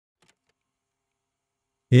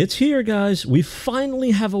It's here, guys. We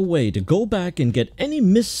finally have a way to go back and get any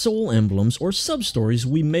missed soul emblems or sub-stories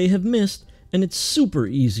we may have missed, and it's super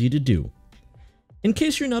easy to do. In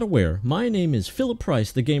case you're not aware, my name is Philip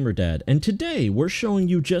Price, the Gamer Dad, and today we're showing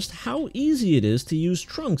you just how easy it is to use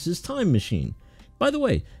Trunks' time machine. By the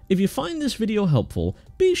way, if you find this video helpful,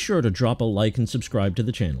 be sure to drop a like and subscribe to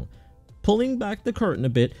the channel. Pulling back the curtain a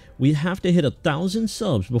bit, we have to hit 1,000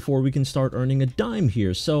 subs before we can start earning a dime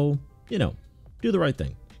here, so, you know, do the right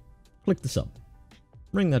thing. Click the sub.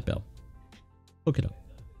 Ring that bell. Hook it up.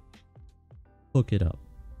 Hook it up.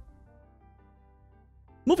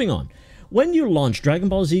 Moving on. When you launch Dragon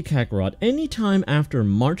Ball Z Kakarot anytime after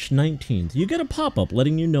March 19th, you get a pop-up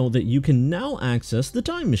letting you know that you can now access the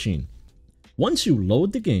time machine. Once you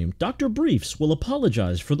load the game, Dr. Briefs will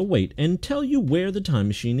apologize for the wait and tell you where the time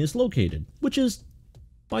machine is located, which is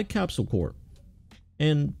by Capsule Corp.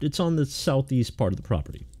 And it's on the southeast part of the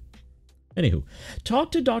property. Anywho, talk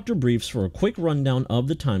to Dr. Briefs for a quick rundown of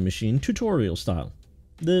the time machine tutorial style.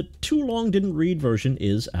 The too long didn't read version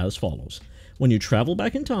is as follows. When you travel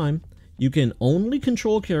back in time, you can only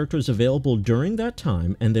control characters available during that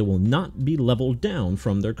time and they will not be leveled down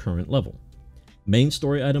from their current level. Main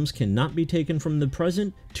story items cannot be taken from the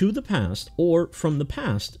present to the past or from the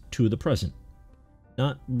past to the present.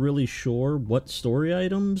 Not really sure what story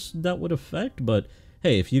items that would affect, but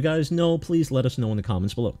hey, if you guys know, please let us know in the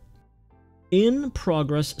comments below.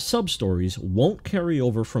 In-progress sub-stories won't carry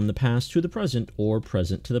over from the past to the present or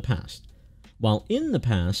present to the past, while in the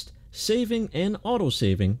past, saving and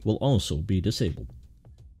auto-saving will also be disabled.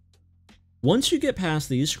 Once you get past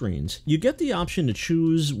these screens, you get the option to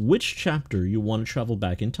choose which chapter you want to travel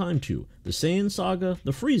back in time to, the Saiyan Saga,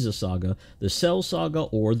 the Frieza Saga, the Cell Saga,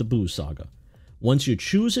 or the Buu Saga. Once you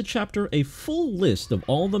choose a chapter, a full list of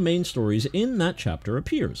all the main stories in that chapter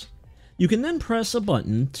appears. You can then press a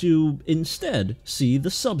button to instead see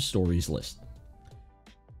the sub-stories list.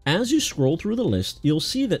 As you scroll through the list, you'll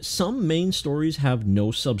see that some main stories have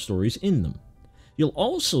no sub-stories in them. You'll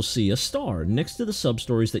also see a star next to the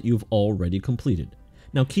sub-stories that you've already completed.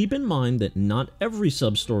 Now keep in mind that not every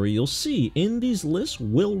sub-story you'll see in these lists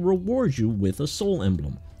will reward you with a soul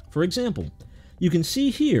emblem. For example, you can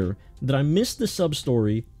see here that I missed the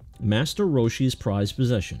sub-story Master Roshi's Prized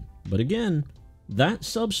Possession, but again, that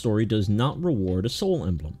sub-story does not reward a soul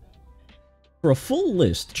emblem. For a full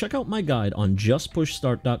list, check out my guide on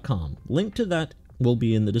justpushstart.com. Link to that will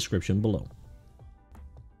be in the description below.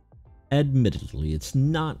 Admittedly, it's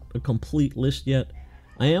not a complete list yet.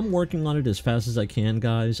 I am working on it as fast as I can,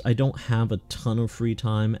 guys. I don't have a ton of free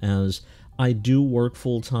time as I do work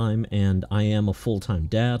full-time and I am a full-time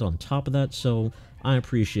dad on top of that, so I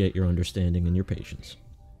appreciate your understanding and your patience.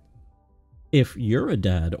 If you're a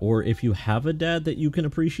dad, or if you have a dad that you can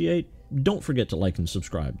appreciate, don't forget to like and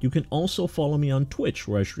subscribe. You can also follow me on Twitch,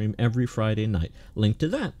 where I stream every Friday night. Link to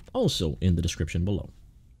that also in the description below.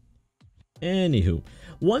 Anywho,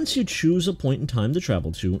 once you choose a point in time to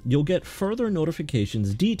travel to, you'll get further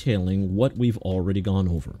notifications detailing what we've already gone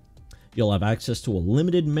over. You'll have access to a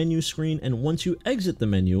limited menu screen, and once you exit the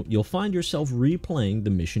menu, you'll find yourself replaying the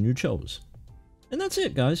mission you chose. And that's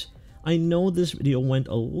it, guys. I know this video went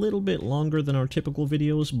a little bit longer than our typical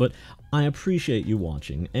videos, but I appreciate you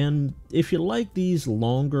watching, and if you like these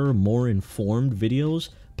longer, more informed videos,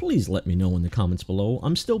 please let me know in the comments below.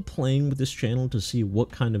 I'm still playing with this channel to see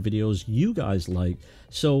what kind of videos you guys like,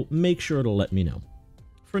 so make sure to let me know.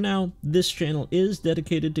 For now, this channel is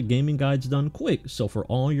dedicated to gaming guides done quick, so for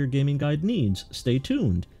all your gaming guide needs, stay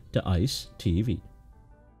tuned to ICE TV.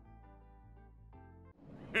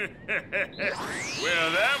 Well,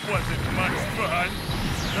 that wasn't much fun.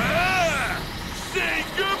 Ah! Say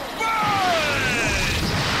goodbye!